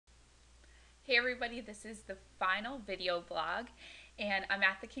Hey everybody, this is the final video blog, and I'm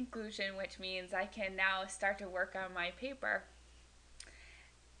at the conclusion, which means I can now start to work on my paper.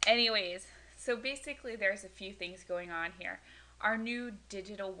 Anyways, so basically there's a few things going on here. Our new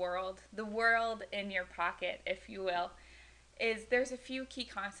digital world, the world in your pocket, if you will, there's a few key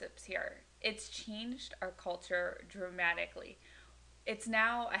concepts here. It's changed our culture dramatically. It's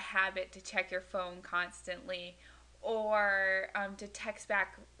now a habit to check your phone constantly or to text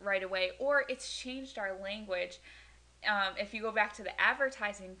back right away, or it's changed our language. If you go back to the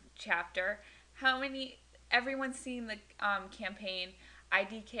advertising chapter, everyone's seen the campaign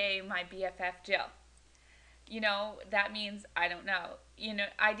IDK my BFF Jill. That means I don't know.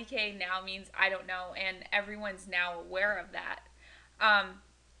 IDK now means I don't know, and everyone's now aware of that.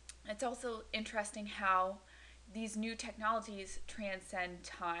 It's also interesting how these new technologies transcend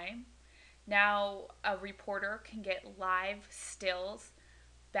time. Now, a reporter can get live stills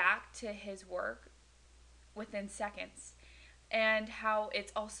back to his work within seconds, and how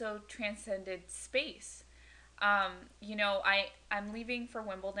it's also transcended space. I'm leaving for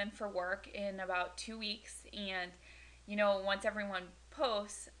Wimbledon for work in about 2 weeks, and once everyone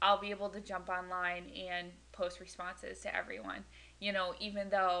posts, I'll be able to jump online and post responses to everyone. Even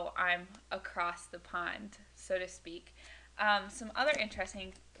though I'm across the pond, so to speak. Some other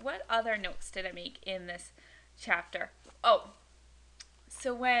interesting. What other notes did I make in this chapter? Oh,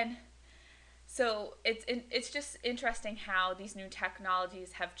 so when it's just interesting how these new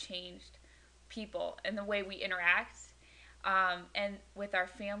technologies have changed people and the way we interact, and with our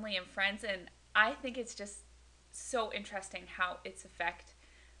family and friends. And I think it's just so interesting how it's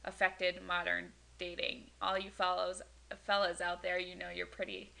affected modern dating. All you fellas out there, you're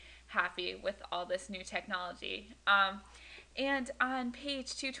pretty happy with all this new technology. And on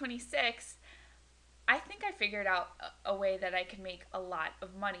page 226, I think I figured out a way that I can make a lot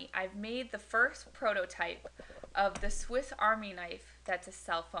of money. I've made the first prototype of the Swiss Army knife that's a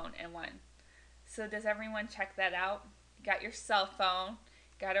cell phone in one. So does everyone check that out? You got your cell phone,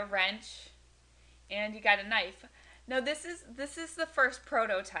 got a wrench, and you got a knife. Now this is the first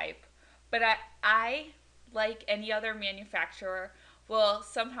prototype, but I like any other manufacturer will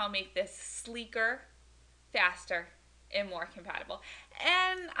somehow make this sleeker, faster, and more compatible.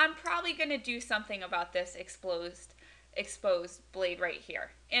 And I'm probably going to do something about this exposed blade right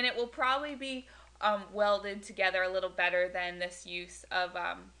here. And it will probably be welded together a little better than this use of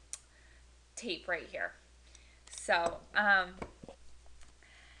tape right here. So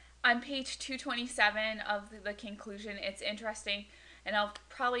on page 227 of the conclusion, it's interesting, and I'll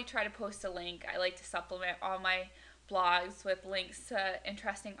probably try to post a link. I like to supplement all my blogs with links to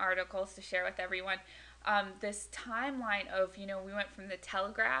interesting articles to share with everyone. This timeline of, we went from the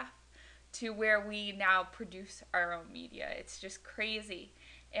Telegraph to where we now produce our own media. It's just crazy.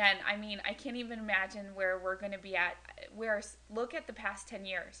 And I mean, I can't even imagine where we're going to be at. Look at the past 10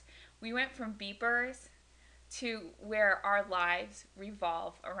 years. We went from beepers to where our lives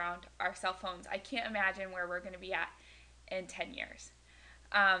revolve around our cell phones. I can't imagine where we're going to be at in 10 years.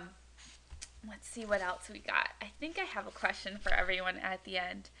 Let's see what else we got. I think I have a question for everyone at the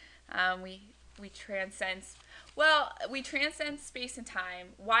end. We transcend, we transcend space and time.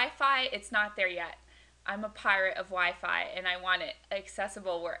 Wi-Fi, it's not there yet. I'm a pirate of Wi-Fi, and I want it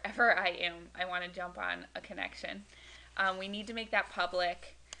accessible wherever I am. I want to jump on a connection. We need to make that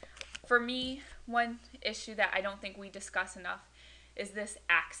public. For me, one issue that I don't think we discuss enough is this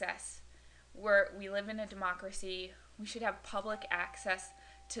access. We live in a democracy. We should have public access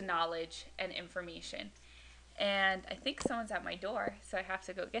to knowledge and information. And I think someone's at my door, so I have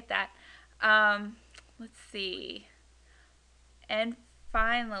to go get that. Let's see. And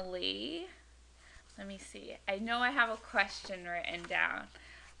finally, let me see. I know I have a question written down.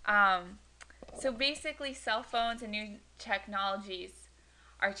 So basically, cell phones and new technologies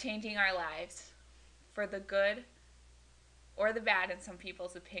are changing our lives for the good or the bad in some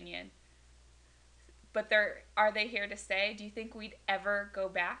people's opinion. But are they here to stay? Do you think we'd ever go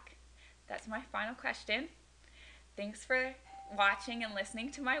back? That's my final question. Thanks for watching and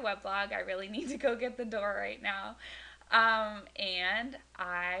listening to my weblog. I really need to go get the door right now. And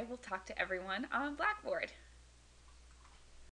I will talk to everyone on Blackboard.